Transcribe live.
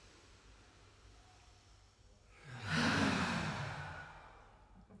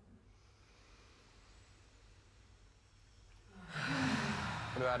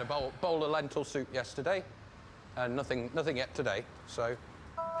We had a bowl of lentil soup yesterday, and nothing yet today, so...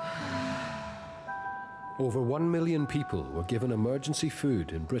 Over 1 million people were given emergency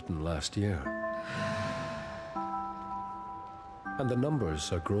food in Britain last year. And the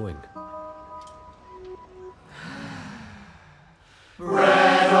numbers are growing.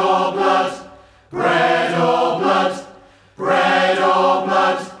 Bread or blood, bread or blood, bread or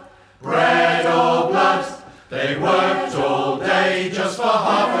blood, bread or blood. They worked all day just for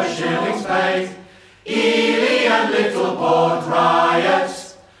half a shilling's pay. Ely and Little Port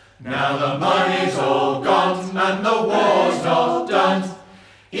riots. Now the money's all gone and the war's not done.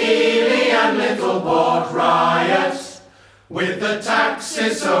 Ely and Little Port riots. With the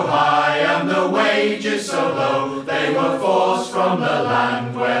taxes so high and the wages so low, they were forced from the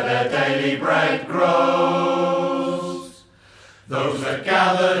land where their daily bread grows. Those that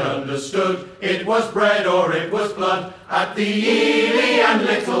gathered understood it was bread or it was blood at the Ely and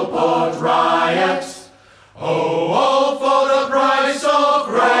Little Port riots. Oh, all for the price of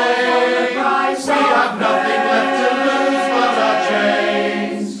grain. We have nothing left to lose but our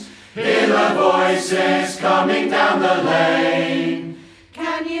chains. Hear the voices coming down the lane.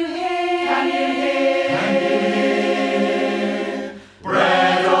 Can you hear? Can you hear? Can you hear?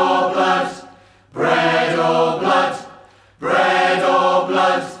 Bread or blood, bread or blood, bread or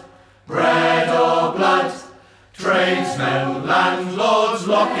blood, bread or blood. Tradesmen, landlords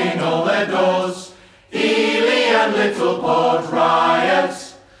locking all their doors. Ely and Little Port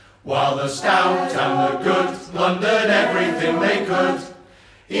riots. While the stout and the good plundered everything they could.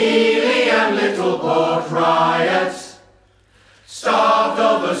 Ely and Little Port riots. Starved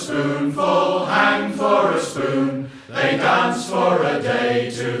of a spoonful, hanged for a spoon, they dance for a day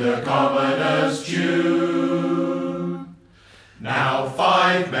to the commoner's tune. Now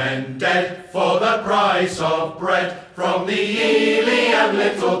 5 men dead for the price of bread from the Ely and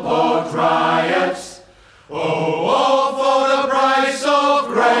Little Port riots. Oh, all for the price of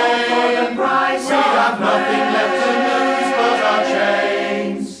grain. We have nothing left to lose but our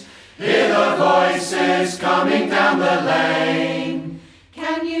chains. Hear the voices coming down the lane.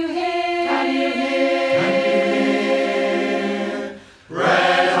 Can you hear? Can you hear? Can you hear?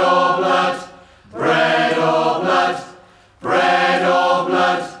 Bread or blood, bread or blood, bread or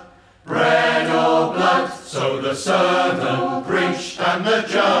blood, bread or blood. So the sermon preached and the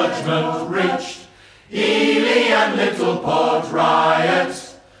judgment reached. Ely and Little Port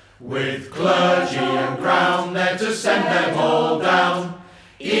riots, with clergy and crown there to send them all down.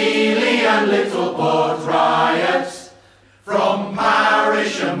 Ely and Little Port riots, from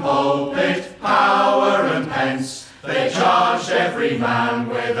parish and pulpit, power and pence, they charged every man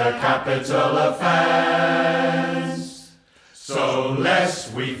with a capital offence. So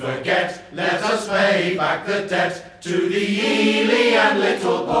lest we forget, let us pay back the debt to the Ely and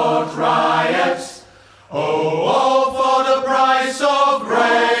Little Port riots. Oh, all for the price of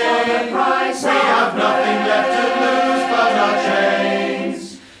grain. We have nothing left to lose but our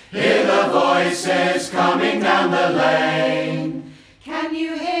chains. Hear the voices coming down the lane. Can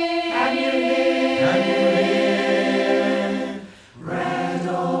you hear? Can you hear? Can you hear? Bread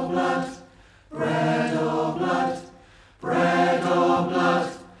or blood, bread or blood, bread or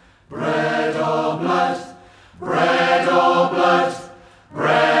blood, bread or blood, bread or blood,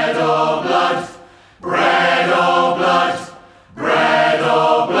 bread or blood. Bread or blood, bread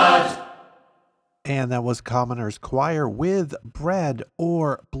or blood. And that was Commoners Choir with Bread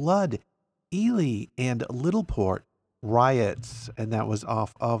or Blood, Ely and Little Port riots. And that was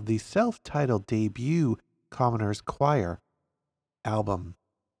off of the self-titled debut Commoners Choir album.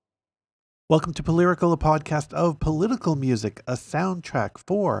 Welcome to Polyrical, a podcast of political music, a soundtrack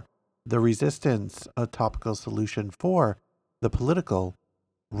for the resistance, a topical solution for the political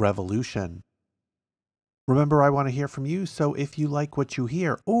revolution. Remember, I want to hear from you, so if you like what you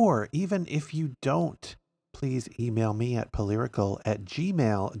hear, or even if you don't, please email me at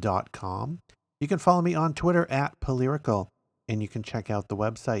polyrical@gmail.com. You can follow me on Twitter at Polyrical, and you can check out the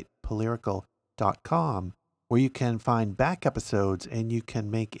website polyrical.com, where you can find back episodes and you can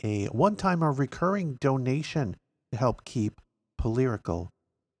make a one-time or recurring donation to help keep Polyrical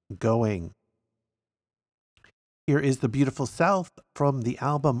going. Here is The Beautiful South from the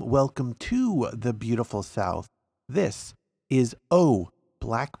album Welcome to the Beautiful South. This is Oh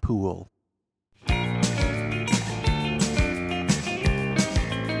Blackpool. I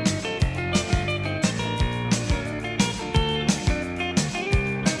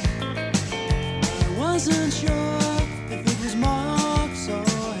wasn't sure if it was Marx or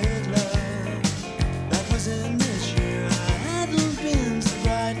Hitler that was in this year. I hadn't been to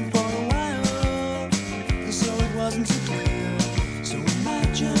Brighton for a while, so it wasn't so clear. So in my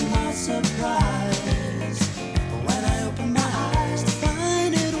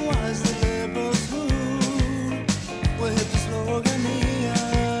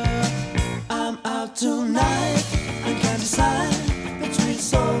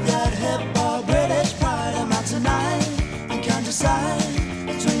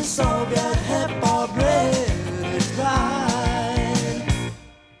Soviet hip or British pride.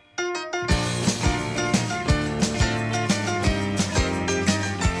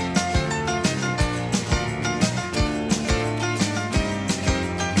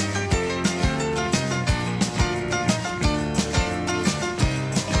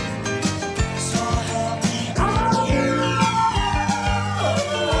 So help me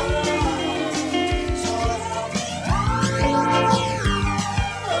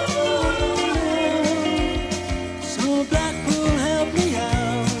So Blackpool help me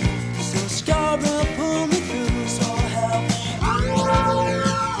out, so Scarborough pull me through, so help me.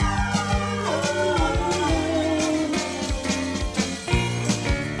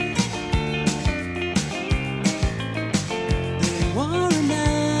 They wore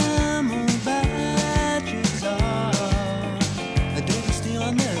enamel badges on, a dynasty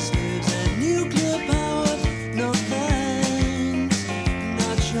on their sleeves, and nuclear power, no thanks,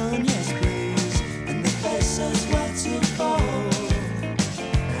 not showing yes please, and the faces were to fall,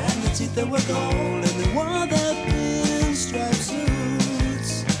 and the teeth that were gold, and they wore their pinstripe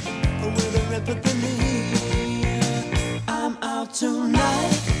suits, with a rip at the knee. I'm out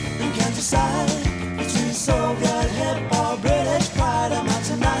tonight and can't decide between Soviet hip or British pride. I'm out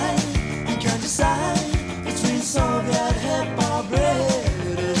tonight and can't decide between Soviet hip or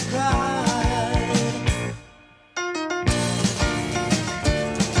British pride.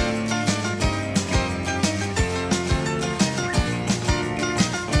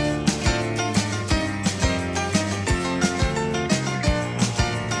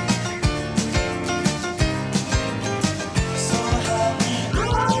 So help me.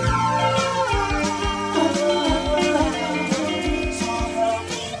 So help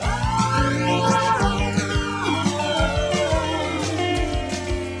me.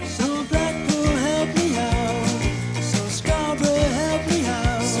 So Blackpool help me out. So Scarborough help me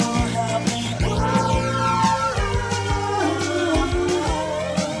out. So help me.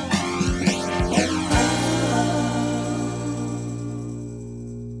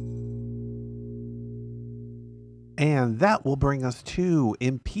 And that will bring us to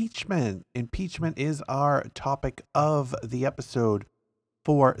impeachment. Impeachment is our topic of the episode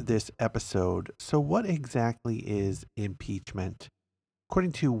for this episode. So, what exactly is impeachment?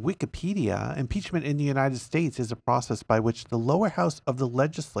 According to Wikipedia, impeachment in the United States is a process by which the lower house of the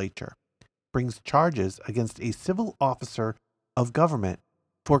legislature brings charges against a civil officer of government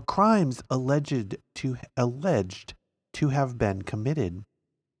for crimes alleged to have been committed,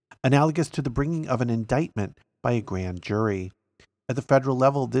 analogous to the bringing of an indictment by a grand jury. At the federal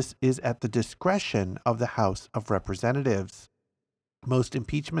level, this is at the discretion of the House of Representatives. Most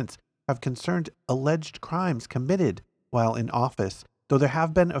impeachments have concerned alleged crimes committed while in office, though there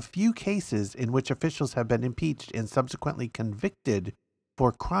have been a few cases in which officials have been impeached and subsequently convicted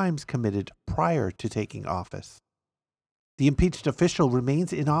for crimes committed prior to taking office. The impeached official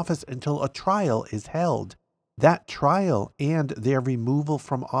remains in office until a trial is held. That trial and their removal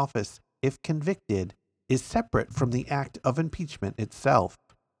from office, if convicted, is separate from the act of impeachment itself.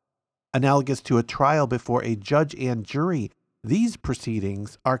 Analogous to a trial before a judge and jury, these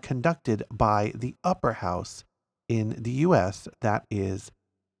proceedings are conducted by the upper house in the U.S., that is,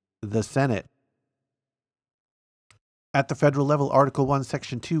 the Senate. At the federal level, Article 1,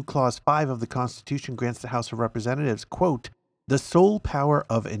 Section 2, Clause 5 of the Constitution grants the House of Representatives, quote, the sole power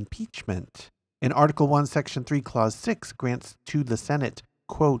of impeachment. And Article 1, Section 3, Clause 6 grants to the Senate,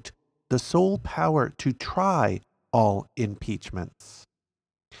 quote, the sole power to try all impeachments.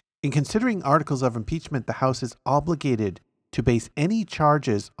 In considering articles of impeachment, the House is obligated to base any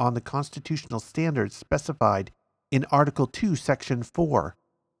charges on the constitutional standards specified in Article 2, Section 4.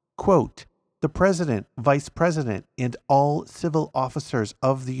 Quote, the President, Vice President, and all civil officers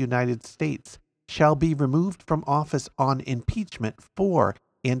of the United States shall be removed from office on impeachment for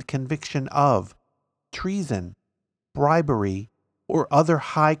and conviction of treason, bribery, or other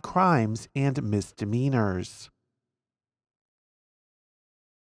high crimes and misdemeanors.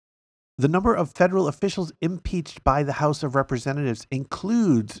 The number of federal officials impeached by the House of Representatives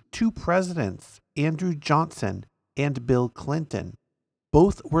includes two presidents, Andrew Johnson and Bill Clinton.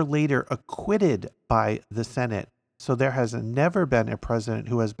 Both were later acquitted by the Senate, so there has never been a president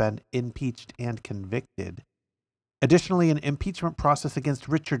who has been impeached and convicted. Additionally, an impeachment process against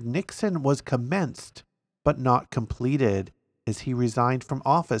Richard Nixon was commenced, but not completed, as he resigned from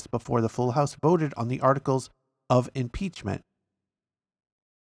office before the full House voted on the articles of impeachment.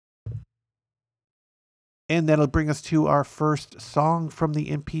 And that'll bring us to our first song from the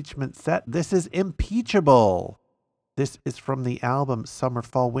impeachment set. This is Impeachable. This is from the album Summer,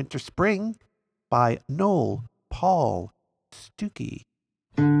 Fall, Winter, Spring by Noel Paul Stookey.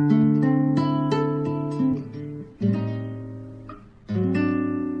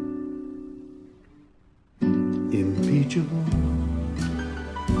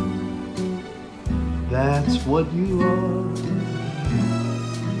 just what you are.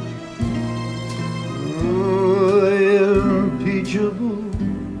 Impeachable,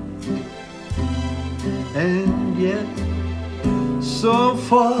 and yet so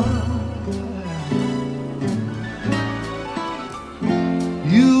far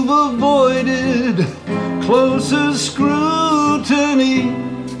you've avoided closer scrutiny,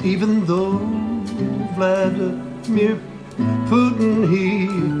 even though Vladimir Putin, he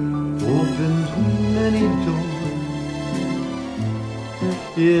opened many doors.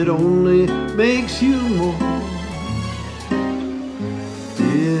 It only makes you more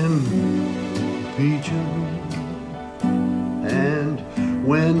impeachable. And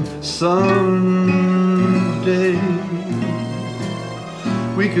when someday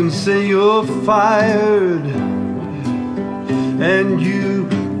we can say you're fired and you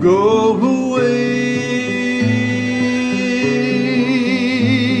go away,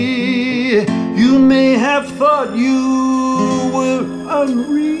 you may have thought you were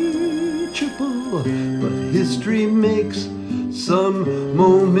unreachable, but history makes some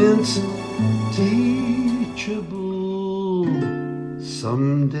moments teachable.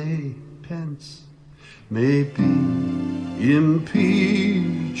 Someday Pence may be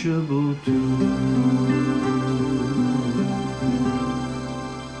impeachable too.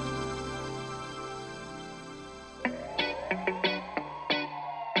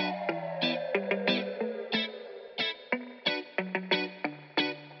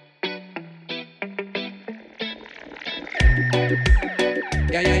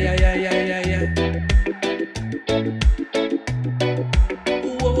 Yeah.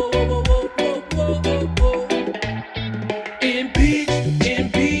 Whoa. Impeach,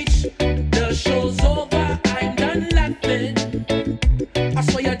 the show's over, I'm done laughing. I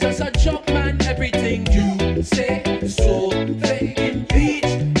swear you're just a joke, man, everything you say so fake.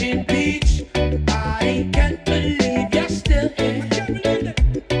 Impeach, I can't believe you're still here.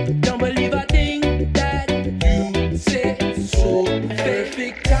 Don't believe a thing that you say so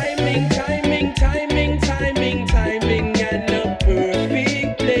perfect timing, and a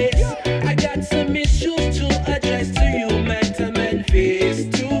perfect place. I got some issues to address to you, man to man, face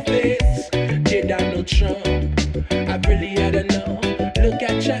to face. Did I know Trump? I've really had enough. Look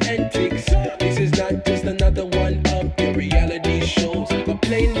at your antics. This is not just another one of your reality shows, but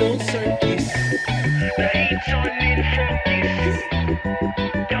plain old circus. The heat's on in focus.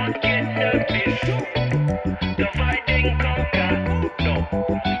 Don't get nervous. Divide and conquer. No,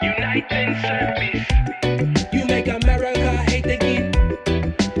 unite in service. You make America hate again.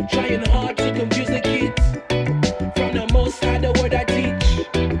 Trying hard to confuse the kids. From the most high, the word I teach.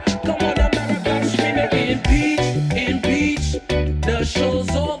 Come on, America, scream it. Impeach. The show's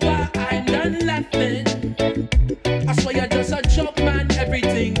over, I'm done laughing. I swear you're just a joke, man.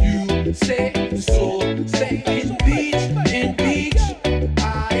 Everything you say, so say. Impeach.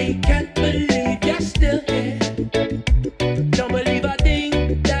 I can't believe you're still here. Don't believe a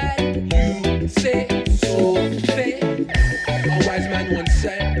thing that you say, so fake. A wise man once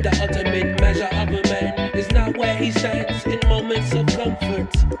said, the ultimate measure of a man is not where he stands in moments of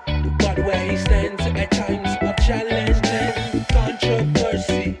comfort, but where he stands at times of challenge and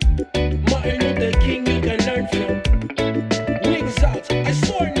controversy. Martin Luther King you can learn from. Wings out, I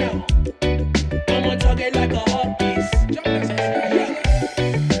soar now. I'm a target like a hawk piece.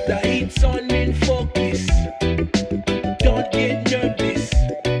 The heat's on in focus. Don't get nervous.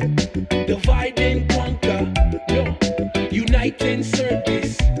 Divide and conquer. No, unite in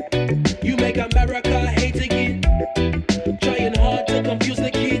service. You make America hate again. Trying hard to confuse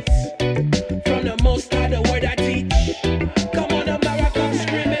the kids. From the most high, the word I teach. Come on, America,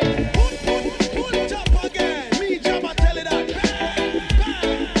 scream it. Put it up again. Me, Jabba, tell it out.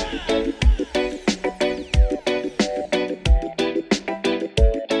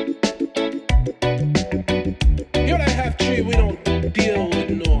 You and I have tree, we don't deal with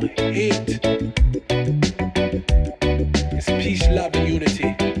no hate. It's peace, love, and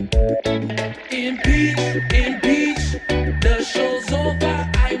unity. Impeach, the show's over,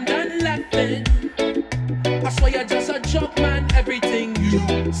 I'm done laughing. I swear you're just a joke, man, everything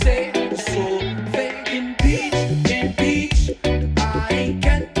you say, so fake. Impeach, I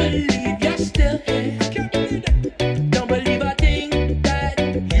can't believe you're still here. Don't believe a thing that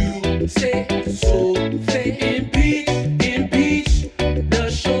you say, so fake. Impeach, the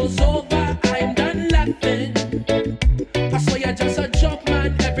show's over, I'm done laughing. I swear you're just a joke,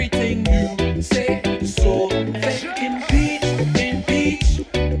 man, everything you say, so fake. Impeach,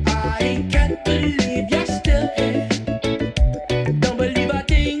 I can't believe you're still here. Don't believe a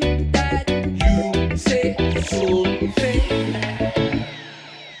thing that you say, so fake.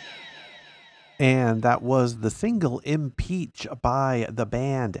 And that that was the single Impeach by the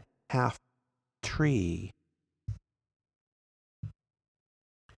band Half Tree.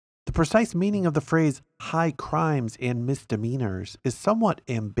 The precise meaning of the phrase high crimes and misdemeanors is somewhat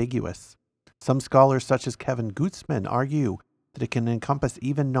ambiguous. Some scholars, such as Kevin Gutzman, argue that it can encompass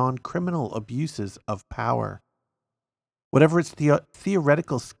even non-criminal abuses of power. Whatever its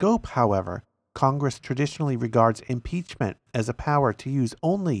theoretical scope, however, Congress traditionally regards impeachment as a power to use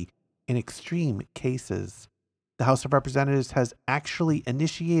only in extreme cases. The House of Representatives has actually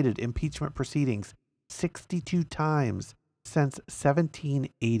initiated impeachment proceedings 62 times since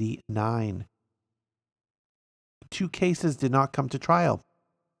 1789. 2 cases did not come to trial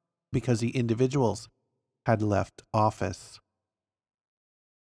because the individuals had left office.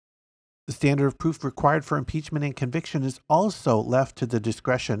 The standard of proof required for impeachment and conviction is also left to the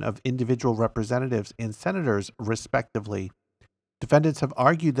discretion of individual representatives and senators, respectively. Defendants have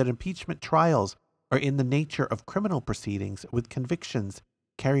argued that impeachment trials are in the nature of criminal proceedings with convictions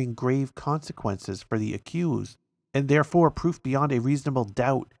carrying grave consequences for the accused, and therefore proof beyond a reasonable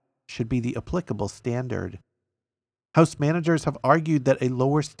doubt should be the applicable standard. House managers have argued that a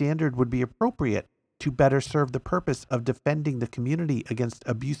lower standard would be appropriate to better serve the purpose of defending the community against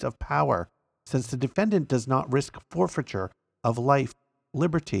abuse of power, since the defendant does not risk forfeiture of life,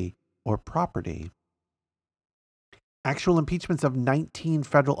 liberty, or property. Actual impeachments of 19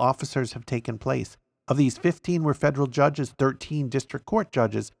 federal officers have taken place. Of these, 15 were federal judges, 13 district court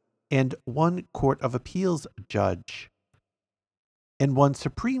judges, and 1 Court of Appeals judge, and 1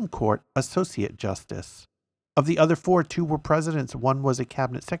 Supreme Court associate justice. Of the other 4, 2 were presidents, 1 was a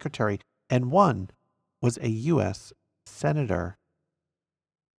cabinet secretary, and 1 was a U.S. senator.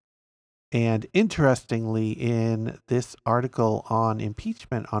 And interestingly, in this article on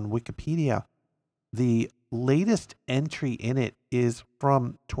impeachment on Wikipedia, the latest entry in it is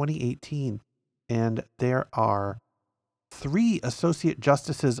from 2018, and there are 3 associate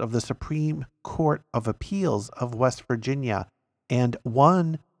justices of the Supreme Court of Appeals of West Virginia and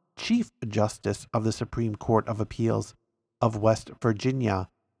 1 Chief Justice of the Supreme Court of Appeals of West Virginia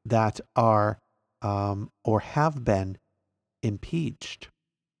that are or have been impeached.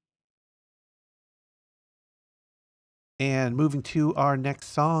 And moving to our next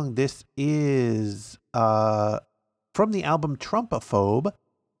song, this is from the album Trumpophobe.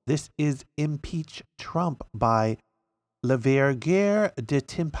 This is Impeach Trump by La Verguerre de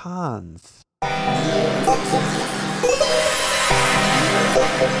Tympans.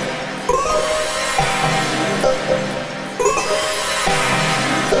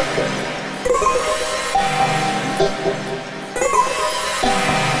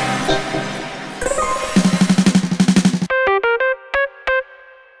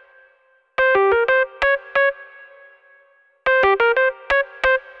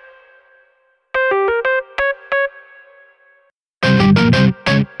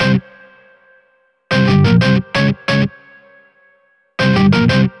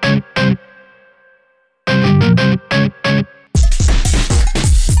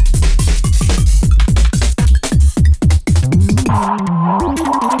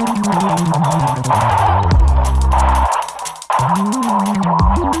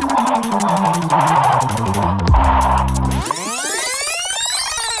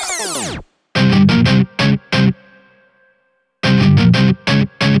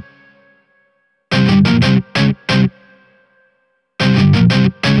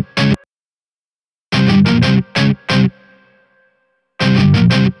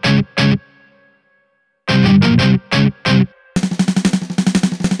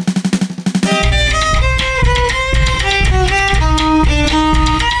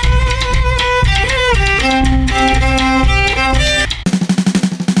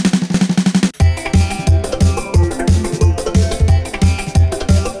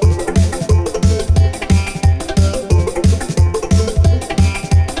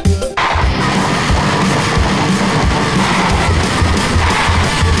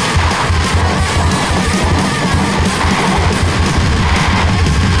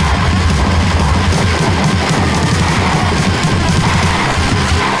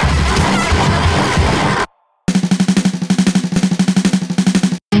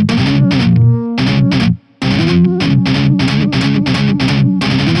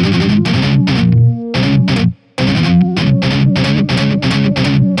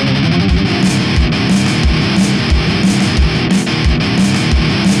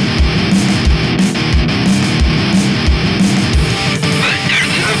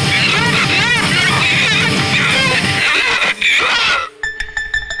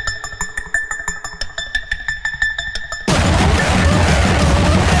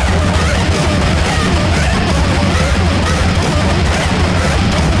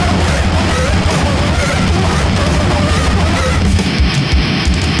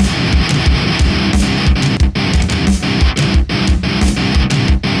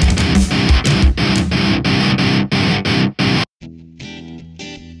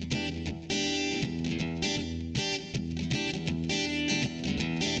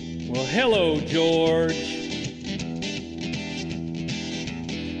 hello, George.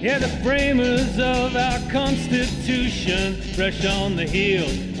 Yeah, the framers of our Constitution rushed on the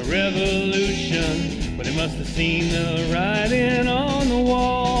heels of revolution, but they must have seen the writing on the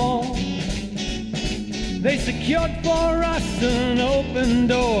wall. They secured for us an open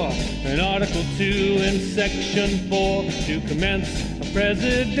door, in Article 2 and Section 4, to commence a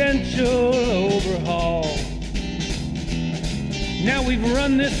presidential overhaul. Now we've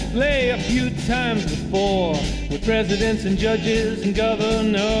run this play a few times before, with presidents and judges and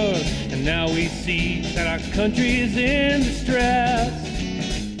governors, and now we see that our country is in distress,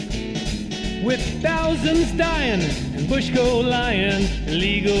 with thousands dying and Bush go lying,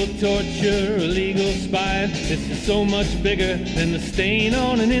 illegal torture, illegal spying. This is so much bigger than the stain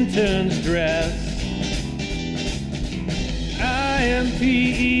on an intern's dress.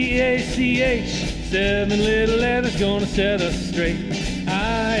 IMPEACH, 7 little letters gonna set us straight.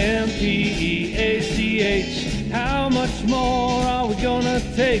 IMPEACH, how much more are we gonna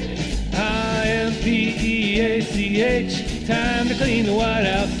take? IMPEACH, time to clean the White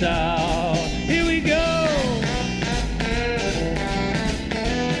House out. Here we go!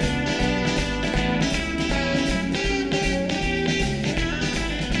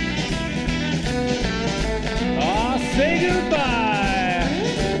 Aw, say goodbye!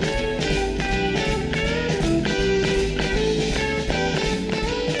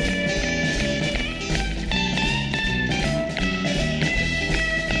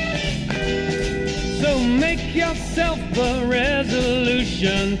 Make yourself a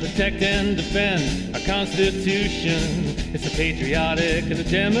resolution, protect and defend our Constitution. It's a patriotic and a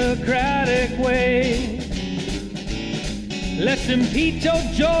democratic way. Let's impeach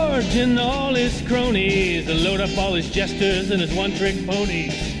old George and all his cronies, and load up all his jesters and his one-trick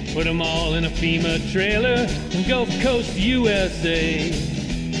ponies. Put them all in a FEMA trailer in Gulf Coast, USA.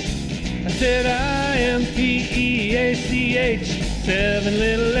 I said IMPEACH, 7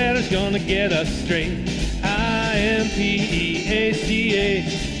 little letters gonna get us straight. IMPEACH,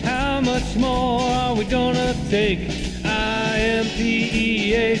 how much more are we gonna take? IMPEACH,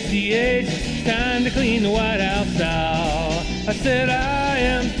 time to clean the White House out. I said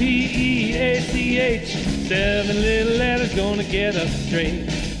IMPEACH, 7 little letters gonna get us straight.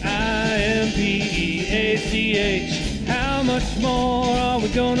 IMPEACH, how much more are we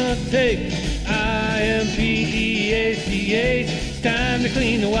gonna take? IMPEACH, it's time to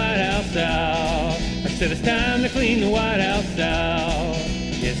clean the White House out. I said it's time to clean the White House out.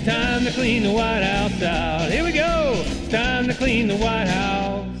 It's time to clean the White House out. Here we go. It's time to clean the White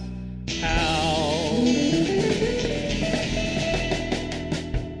House out.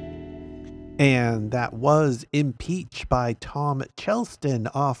 And that was Impeach by Tom Chelston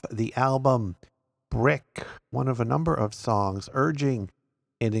off the album Brick, one of a number of songs urging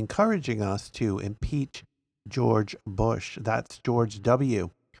and encouraging us to impeach George Bush. That's George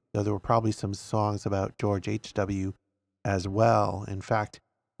W., though there were probably some songs about George H.W. as well. In fact,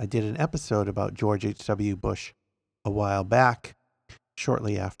 I did an episode about George H.W. Bush a while back,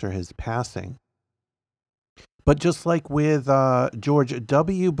 shortly after his passing. But just like with George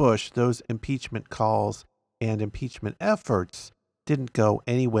W. Bush, those impeachment calls and impeachment efforts didn't go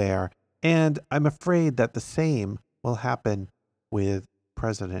anywhere. And I'm afraid that the same will happen with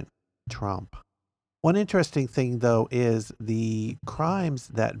President Trump. One interesting thing, though, is the crimes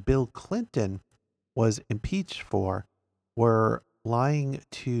that Bill Clinton was impeached for were lying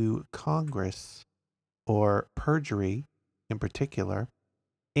to Congress, or perjury in particular,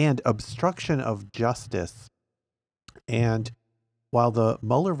 and obstruction of justice. And while the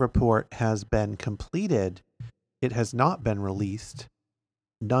Mueller report has been completed, it has not been released.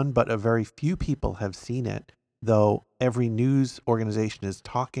 None but a very few people have seen it, though every news organization is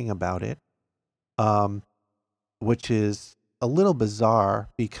talking about it. Which is a little bizarre,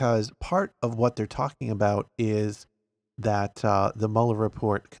 because part of what they're talking about is that the Mueller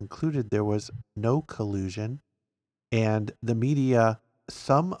report concluded there was no collusion, and the media,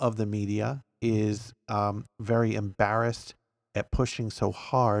 some of the media, is very embarrassed at pushing so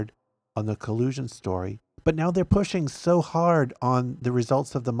hard on the collusion story. But now they're pushing so hard on the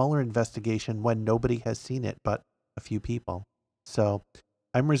results of the Mueller investigation when nobody has seen it but a few people. So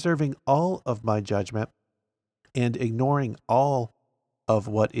I'm reserving all of my judgment and ignoring all of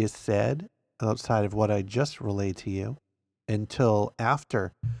what is said outside of what I just relayed to you until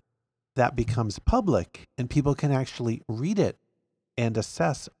after that becomes public and people can actually read it and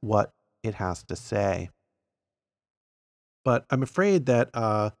assess what it has to say. But I'm afraid that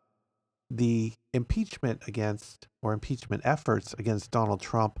the impeachment efforts against Donald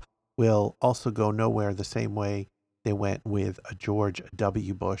Trump will also go nowhere the same way they went with George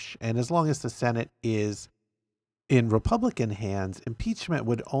W. Bush. And as long as the Senate is in Republican hands, impeachment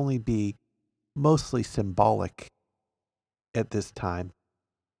would only be mostly symbolic at this time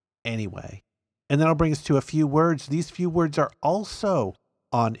anyway. And that'll bring us to a few words. These few words are also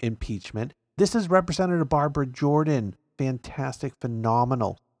on impeachment. This is Representative Barbara Jordan. Fantastic,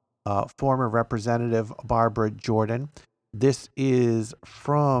 phenomenal former Representative Barbara Jordan. This is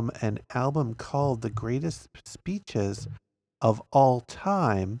from an album called The Greatest Speeches of All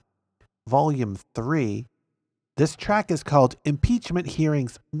Time, Volume 3. This track is called Impeachment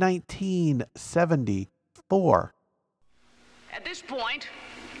Hearings 1974. At this point,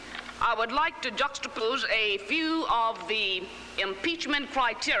 I would like to juxtapose a few of the impeachment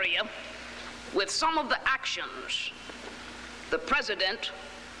criteria with some of the actions the president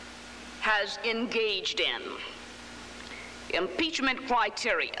has engaged in. Impeachment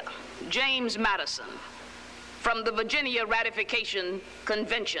criteria. James Madison, from the Virginia Ratification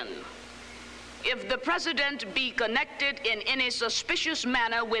Convention. If the president be connected in any suspicious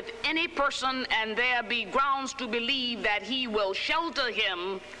manner with any person and there be grounds to believe that he will shelter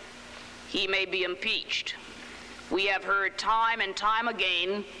him, he may be impeached. We have heard time and time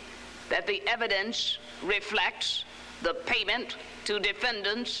again that the evidence reflects the payment to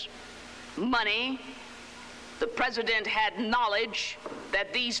defendants, money. The president had knowledge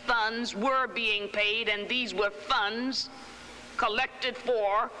that these funds were being paid, and these were funds collected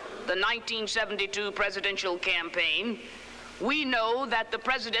for the 1972 presidential campaign. We know that the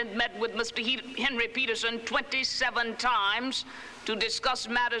president met with Mr. Henry Peterson 27 times to discuss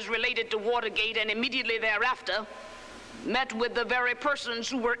matters related to Watergate, and immediately thereafter met with the very persons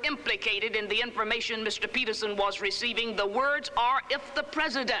who were implicated in the information Mr. Peterson was receiving. The words are, if the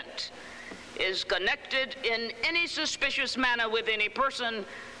president is connected in any suspicious manner with any person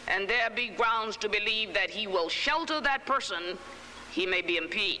and there be grounds to believe that he will shelter that person, he may be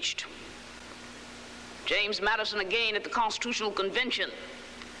impeached. James Madison again at the Constitutional Convention.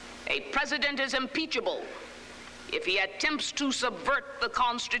 A president is impeachable if he attempts to subvert the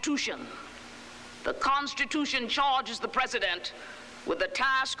Constitution. The Constitution charges the president with the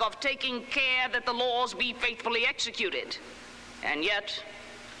task of taking care that the laws be faithfully executed. And yet,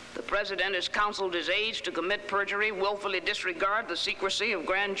 the president has counseled his aides to commit perjury, willfully disregard the secrecy of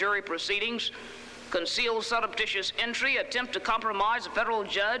grand jury proceedings, conceal surreptitious entry, attempt to compromise a federal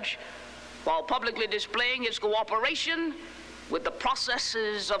judge, while publicly displaying his cooperation with the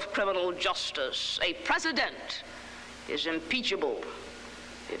processes of criminal justice. A president is impeachable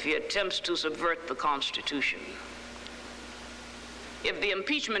if he attempts to subvert the Constitution. If the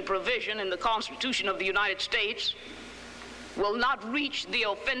impeachment provision in the Constitution of the United States will not reach the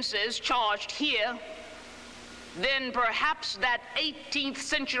offenses charged here, then perhaps that 18th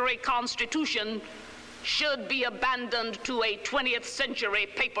century Constitution should be abandoned to a 20th century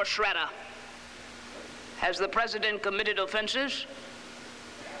paper shredder. Has the president committed offenses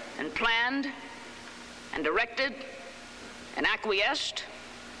and planned and directed and acquiesced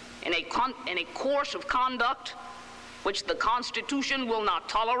in a course of conduct which the Constitution will not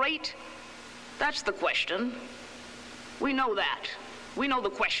tolerate? That's the question. We know that. We know the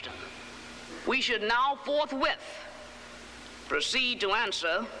question. We should now forthwith proceed to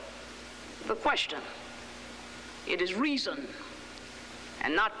answer the question. It is reason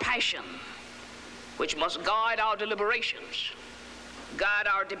and not passion which must guide our deliberations, guide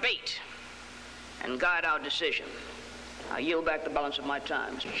our debate, and guide our decision. I yield back the balance of my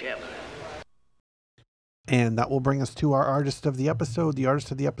time, Mr. Chairman. And that will bring us to our artist of the episode. The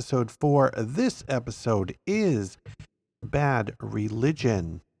artist of the episode for this episode is Bad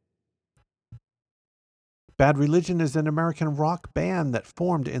Religion. Bad Religion is an American rock band that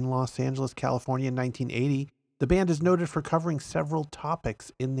formed in Los Angeles, California in 1980. The band is noted for covering several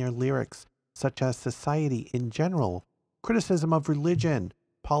topics in their lyrics, such as society in general, criticism of religion,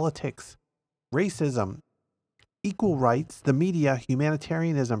 politics, racism, equal rights, the media,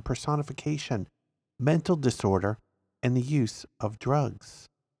 humanitarianism, personification, mental disorder, and the use of drugs.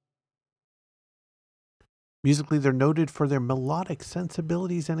 Musically, they're noted for their melodic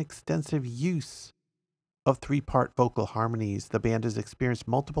sensibilities and extensive use of three-part vocal harmonies. The band has experienced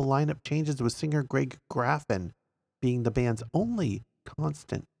multiple lineup changes, with singer Greg Graffin being the band's only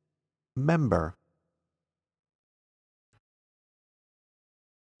constant member.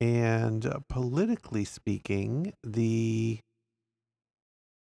 And politically speaking, many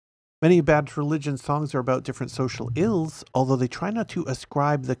Bad Religion songs are about different social ills, although they try not to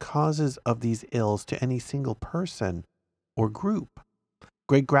ascribe the causes of these ills to any single person or group.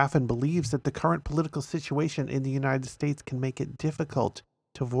 Greg Graffin believes that the current political situation in the United States can make it difficult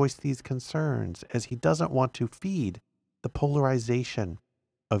to voice these concerns, as he doesn't want to feed the polarization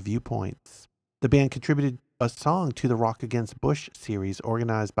of viewpoints. The band contributed a song to the Rock Against Bush series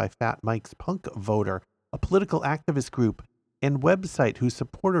organized by Fat Mike's Punk Voter, a political activist group and website whose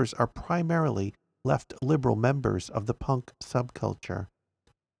supporters are primarily left liberal members of the punk subculture.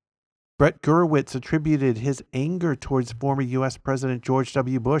 Brett Gurewitz attributed his anger towards former U.S. President George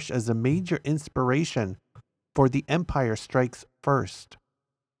W. Bush as a major inspiration for The Empire Strikes First.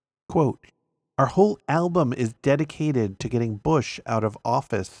 Quote, "Our whole album is dedicated to getting Bush out of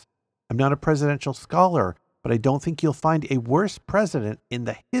office. I'm not a presidential scholar, but I don't think you'll find a worse president in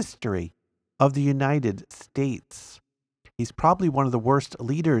the history of the United States. He's probably one of the worst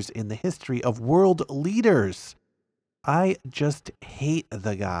leaders in the history of world leaders. I just hate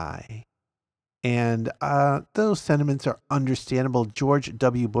the guy." And those sentiments are understandable. George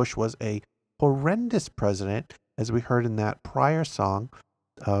W. Bush was a horrendous president, as we heard in that prior song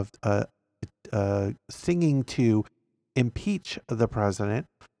of singing to impeach the president.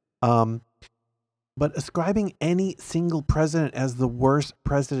 But ascribing any single president as the worst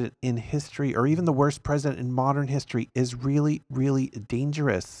president in history, or even the worst president in modern history, is really, really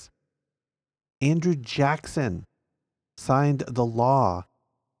dangerous. Andrew Jackson signed the law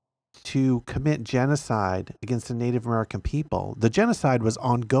to commit genocide against the Native American people. The genocide was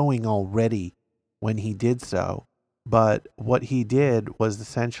ongoing already when he did so, but what he did was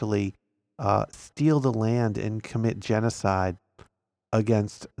essentially steal the land and commit genocide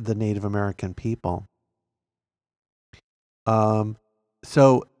against the Native American people.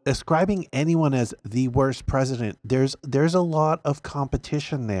 So ascribing anyone as the worst president, there's a lot of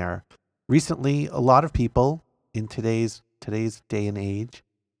competition there. Recently, a lot of people in today's day and age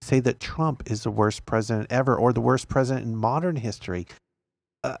say that Trump is the worst president ever, or the worst president in modern history.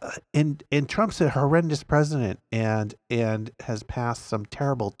 And Trump's a horrendous president and has passed some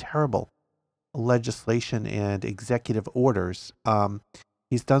terrible legislation and executive orders.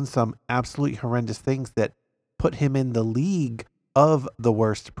 He's done some absolutely horrendous things that put him in the league of the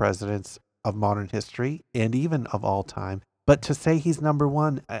worst presidents of modern history and even of all time. But to say he's number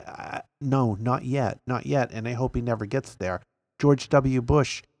one, no, not yet. And I hope he never gets there. George W.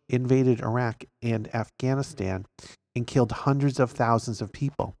 Bush invaded Iraq and Afghanistan and killed hundreds of thousands of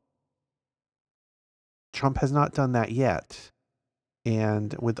people. Trump has not done that yet.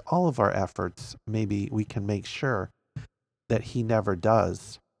 And with all of our efforts, maybe we can make sure that he never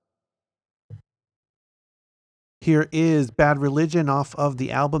does. Here is Bad Religion off of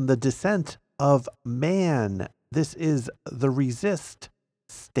the album The Descent of Man. This is the Resist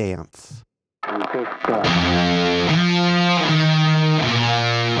Stance.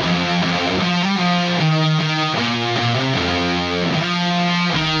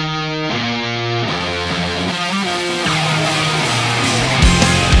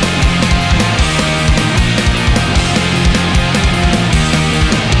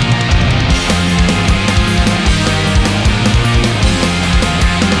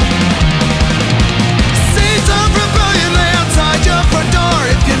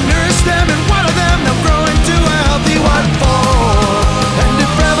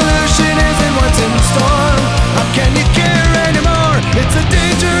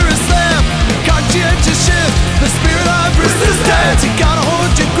 You gotta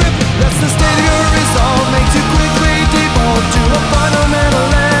hold your grip. That's the state of your resolve. Makes you quickly default to a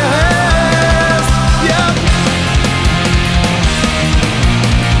fundamentalist. Yeah.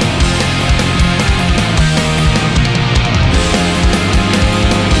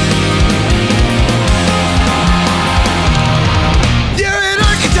 You're an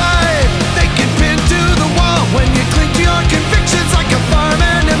archetype they can pin to the wall when you cling to your convictions like a farm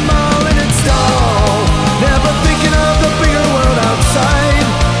animal in its stall. Never thinking of the bigger world outside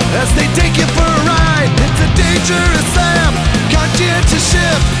as they take you for a ride. It's a dangerous slam, conscientious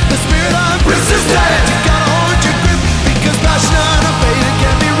shift, the spirit of resistance. You gotta hold your grip because passion unabated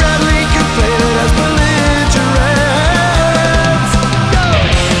can be readily conflated as belligerence. Go!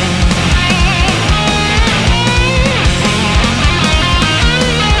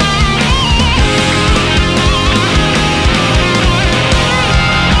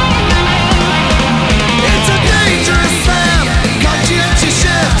 It's a dangerous slam, conscientious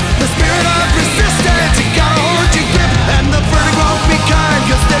shift, the spirit of resistance. You gotta hold your grip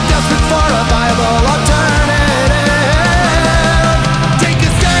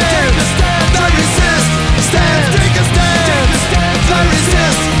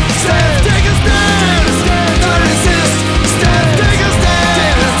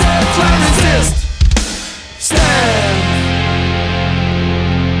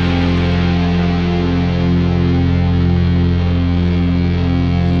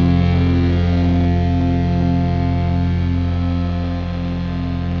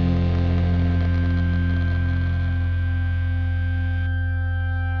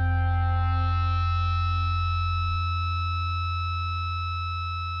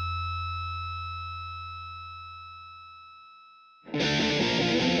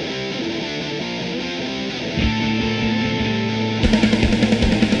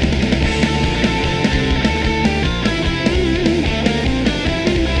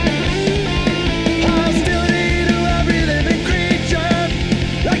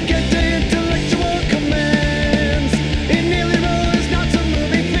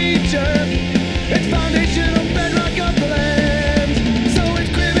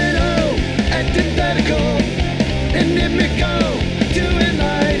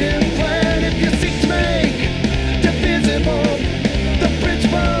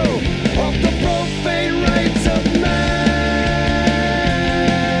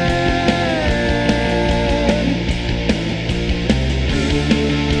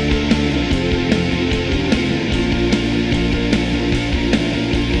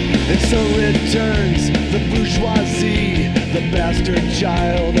poster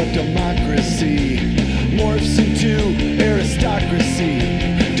child of democracy morphs into aristocracy,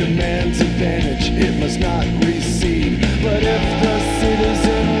 demands advantage it must not receive. But if the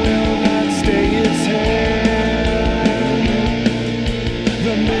citizen will not stay his hand,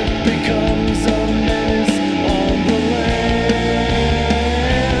 the myth becomes a menace on the land.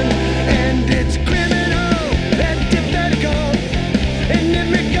 And it's criminal, antithetical,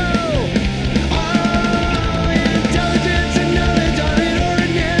 inimical. Oh, intelligence and knowledge are an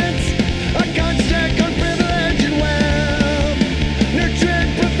ordinance, a construct on privilege and wealth, nurtured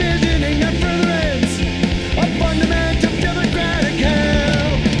provisioning and furtherance, a fundament of democratic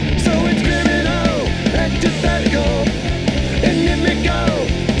health. So it's criminal, antithetical, inimical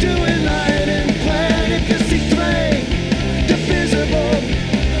to enlighten plan. If you seek to make divisible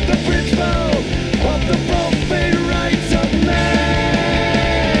the principle of the profane rights of man.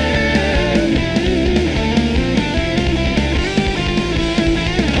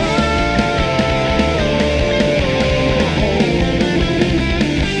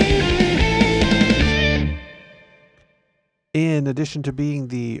 In addition to being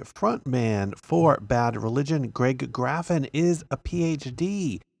the front man for Bad Religion, Greg Graffin is a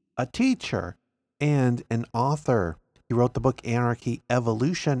PhD, a teacher, and an author. He wrote the book Anarchy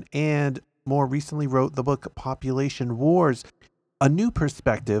Evolution and more recently wrote the book Population Wars, a new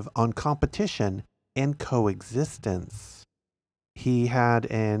perspective on competition and coexistence. He had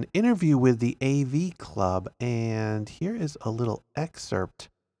an interview with the AV Club, and here is a little excerpt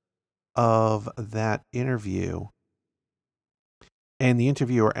of that interview. And the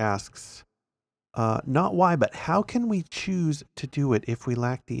interviewer asks, not why, but how can we choose to do it if we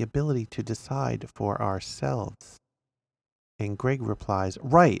lack the ability to decide for ourselves? And Greg replies,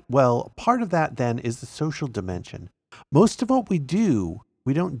 right, well, part of that then is the social dimension. Most of what we do,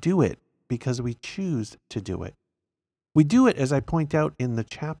 we don't do it because we choose to do it. We do it, as I point out in the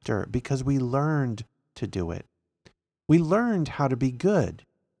chapter, because we learned to do it. We learned how to be good.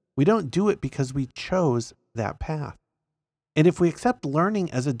 We don't do it because we chose that path. And if we accept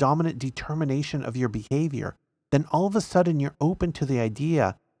learning as a dominant determination of your behavior, then all of a sudden you're open to the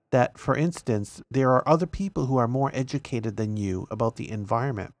idea that, for instance, there are other people who are more educated than you about the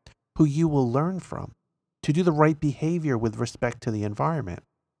environment, who you will learn from to do the right behavior with respect to the environment.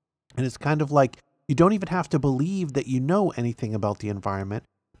 And it's kind of like you don't even have to believe that you know anything about the environment,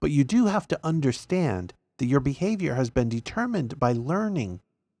 but you do have to understand that your behavior has been determined by learning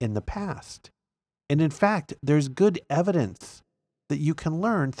in the past. And in fact, there's good evidence that you can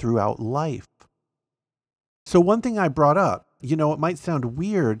learn throughout life. So one thing I brought up, it might sound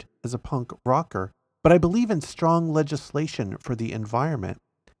weird as a punk rocker, but I believe in strong legislation for the environment.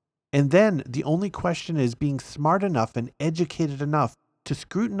 And then the only question is being smart enough and educated enough to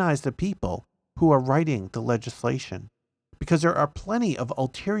scrutinize the people who are writing the legislation. Because there are plenty of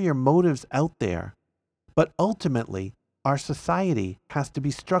ulterior motives out there. But ultimately, our society has to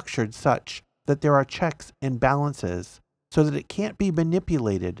be structured such that there are checks and balances so that it can't be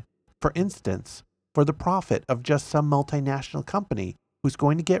manipulated, for instance, for the profit of just some multinational company who's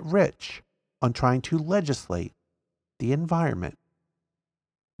going to get rich on trying to legislate the environment.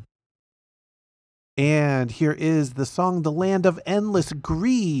 And here is the song The Land of Endless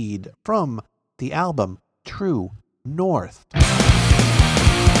Greed from the album True North.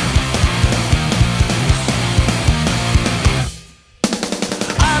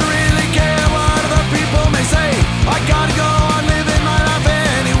 I gotta go on living my life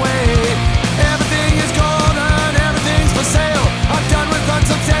anyway. Everything is gold and everything's for sale. I'm done with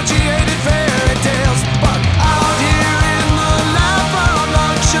unsubstantiated fairy tales. But out here in the lap of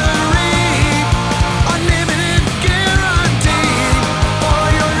luxury, unlimited guarantee for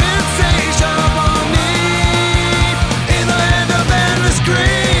your insatiable need. In the land of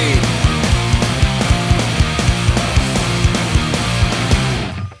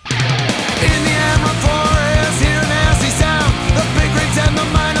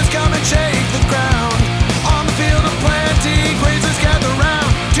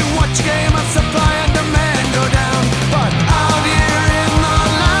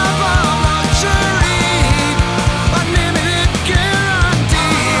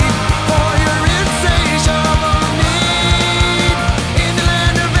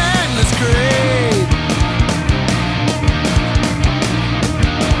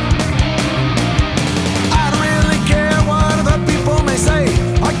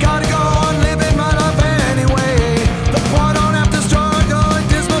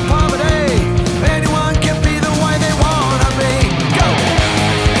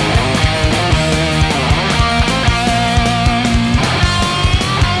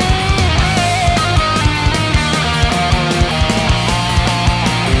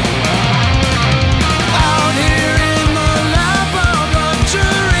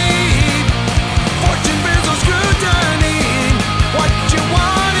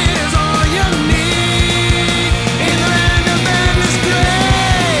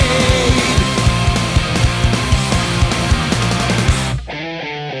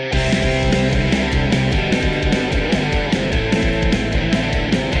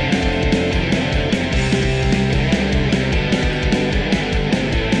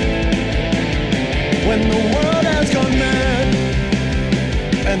and the world has gone mad,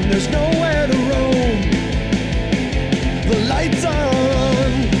 and there's nowhere to roam. The lights are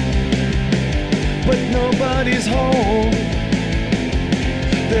on, but nobody's home.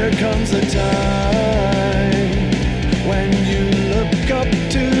 There comes a time when you look up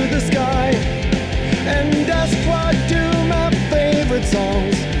to the sky and ask, why do my favorite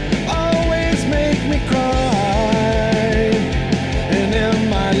songs always make me cry? And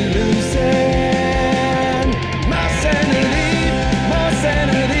am I losing my sanity? My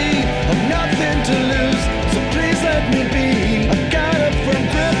sanity, I've nothing to lose, so please let me be. I've got a firm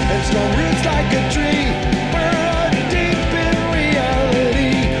grip and strong roots like a tree. Burrowed deep in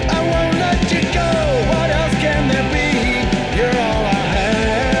reality, I won't let you go. What else can there be? You're all I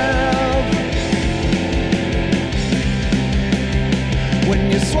have. When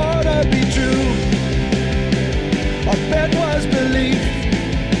you swore to be true, our bet was belief,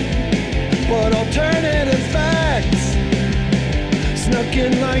 but alternative facts snuck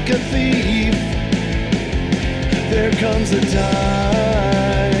in like a thief. There comes a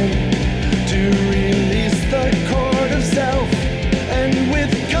time to release the cord of self, and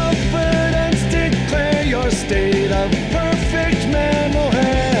with confidence declare your state of perfect mental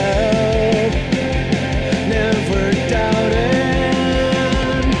health. Never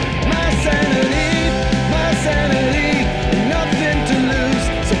doubting my sanity, nothing to lose,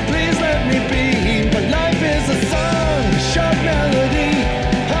 so please let me be. My life is a song, a short melody,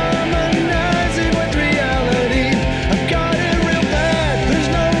 harmonizing with reality. I've got it real bad, there's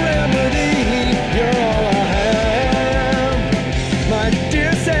no remedy. You're all I have, my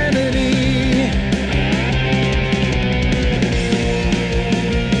dear sanity.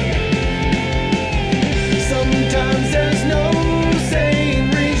 Sometimes there's no sane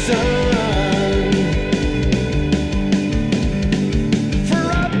reason for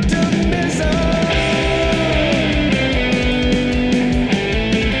optimism.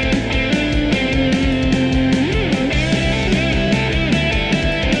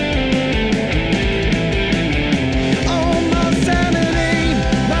 Oh, my sanity,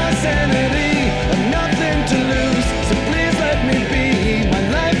 I've nothing to lose, so please let me be. My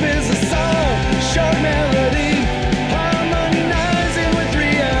life is a song, short melody, harmonizing with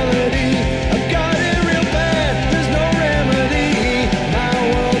reality. I've got it real bad, there's no remedy. My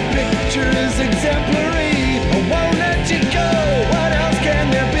world picture is exemplary, I won't let you go. What else can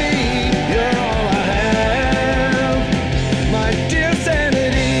there be? You're all I have, my dear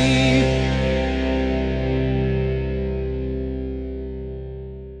sanity.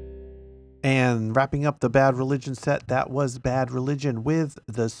 And wrapping up the Bad Religion set, that was Bad Religion with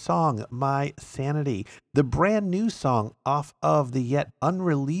the song My Sanity, the brand new song off of the yet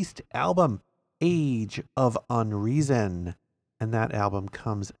unreleased album Age of Unreason. And that album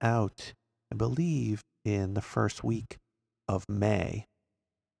comes out, I believe, in the first week of May.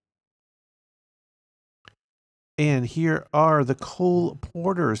 And here are the Cole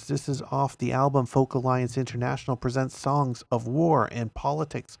Porters. This is off the album Folk Alliance International presents Songs of War and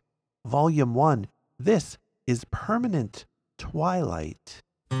Politics, Volume 1. This is Permanent Twilight.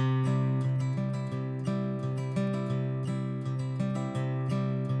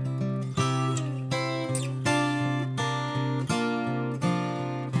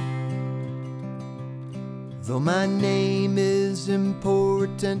 Though my name is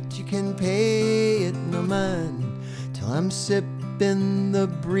important, you can pay it no mind till I'm sipping the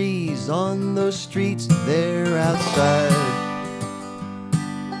breeze on those streets there outside.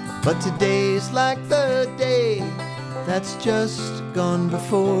 But today's like the day that's just gone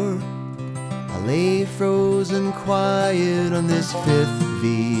before. I lay frozen quiet on this 5th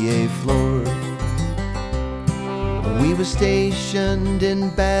VA floor. We were stationed in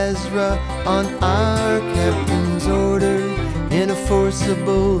Basra on our captain's order in a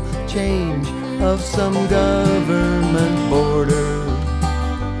forcible change of some government border.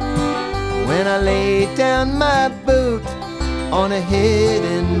 When I laid down my boot on a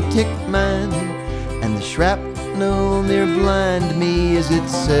hidden tick mine, and the shrapnel near blinded me as it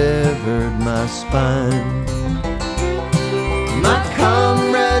severed my spine. My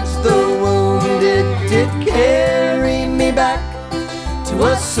comrades, the wounded, did carry me back to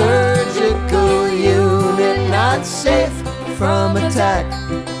a surgical unit not safe from attack.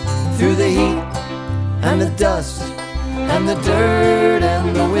 Through the heat and the dust and the dirt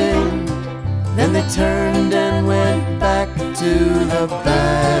and the wind, then they turned and went back to the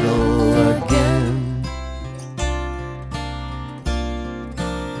battle again.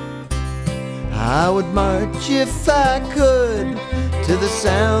 I would march if I could to the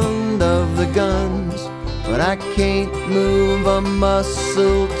sound of the guns, but I can't move a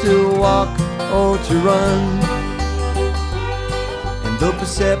muscle to walk or to run. And though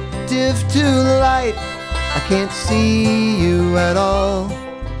perceptive to light, I can't see you at all.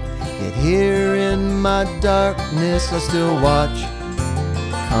 Yet here in my darkness I still watch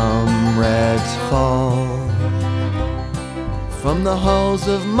comrades fall. From the halls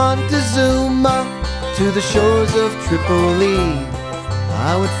of Montezuma to the shores of Tripoli,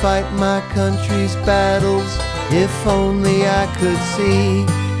 I would fight my country's battles if only I could see.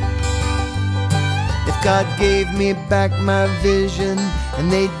 If God gave me back my vision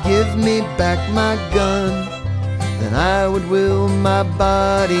and they'd give me back my gun, then I would will my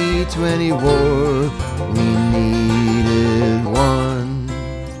body to any war. We needed one.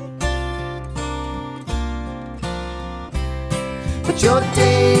 But your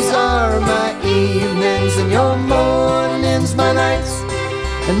days are my evenings and your mornings my nights,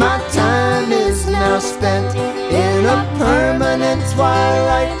 and my time is now spent in a permanent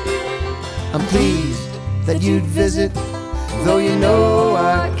twilight. I'm pleased that you'd visit, though you know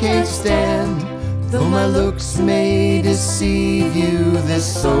I can't stand. Though my looks may deceive you, this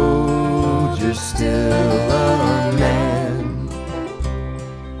soldier's still a man.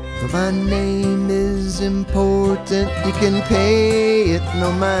 Though my name is important, you can pay it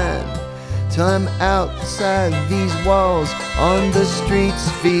no mind, till I'm outside these walls on the streets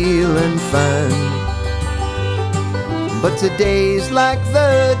feeling fine. But today's like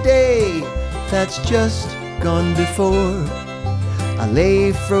the day that's just gone before. I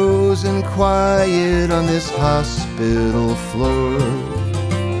lay frozen quiet on this hospital floor.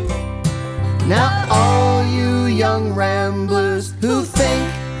 Now all you young ramblers who think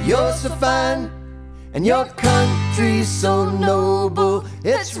you're so fine and your country's so noble,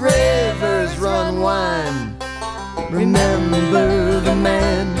 its rivers run wine, remember the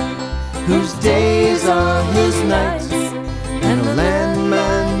man whose days are his nights, and a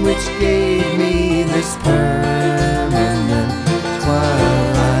landmine which gave me this permanent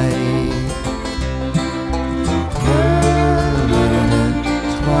twilight. Permanent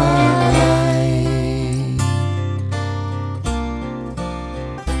twilight.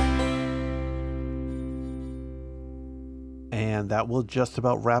 And that will just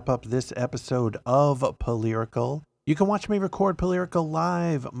about wrap up this episode of Polyrical. You can watch me record Polyrical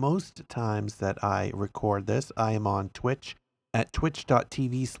live most times that I record this. I am on Twitch at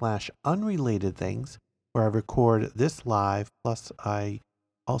twitch.tv/unrelatedthings, where I record this live. Plus, I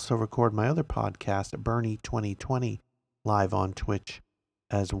also record my other podcast, Bernie 2020, live on Twitch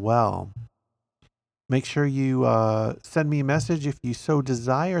as well. Make sure you send me a message if you so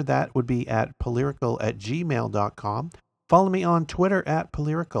desire. That would be at polyrical@gmail.com. Follow me on Twitter at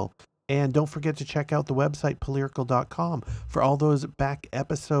Polyrical. And don't forget to check out the website, polyrical.com, for all those back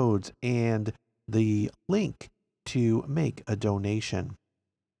episodes and the link to make a donation.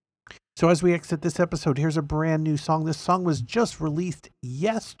 So as we exit this episode, here's a brand new song. This song was just released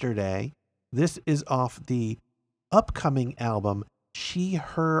yesterday. This is off the upcoming album, She,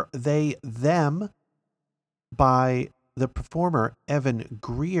 Her, They, Them, by the performer Evan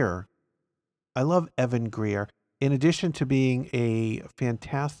Greer. I love Evan Greer. In addition to being a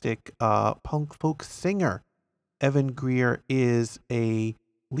fantastic punk folk singer, Evan Greer is a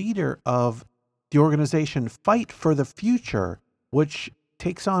leader of the organization Fight for the Future, which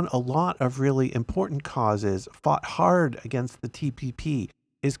takes on a lot of really important causes, fought hard against the TPP,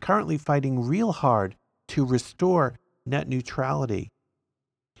 is currently fighting real hard to restore net neutrality.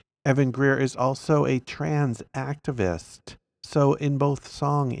 Evan Greer is also a trans activist. So in both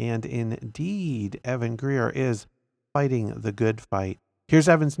song and in deed, Evan Greer is fighting the good fight. Here's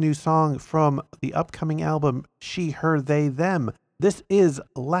Evan's new song from the upcoming album, She, Her, They, Them. This is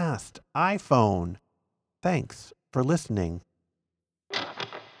Last iPhone. Thanks for listening.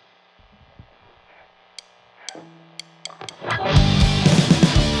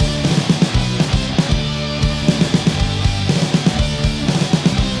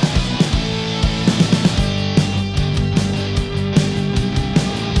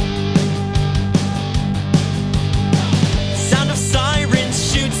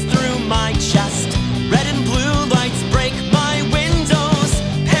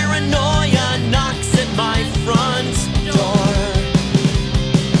 Front door.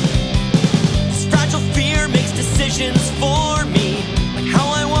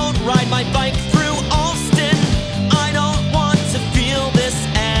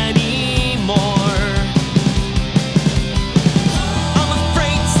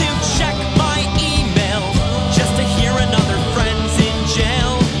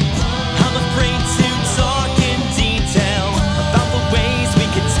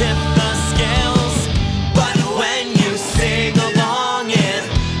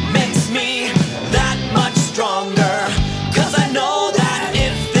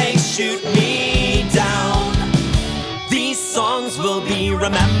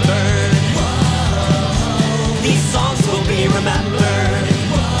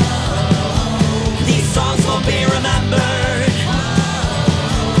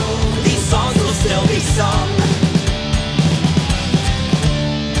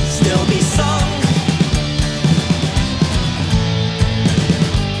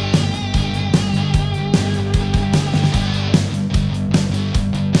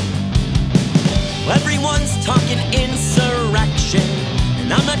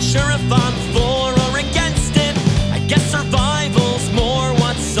 Sheriff on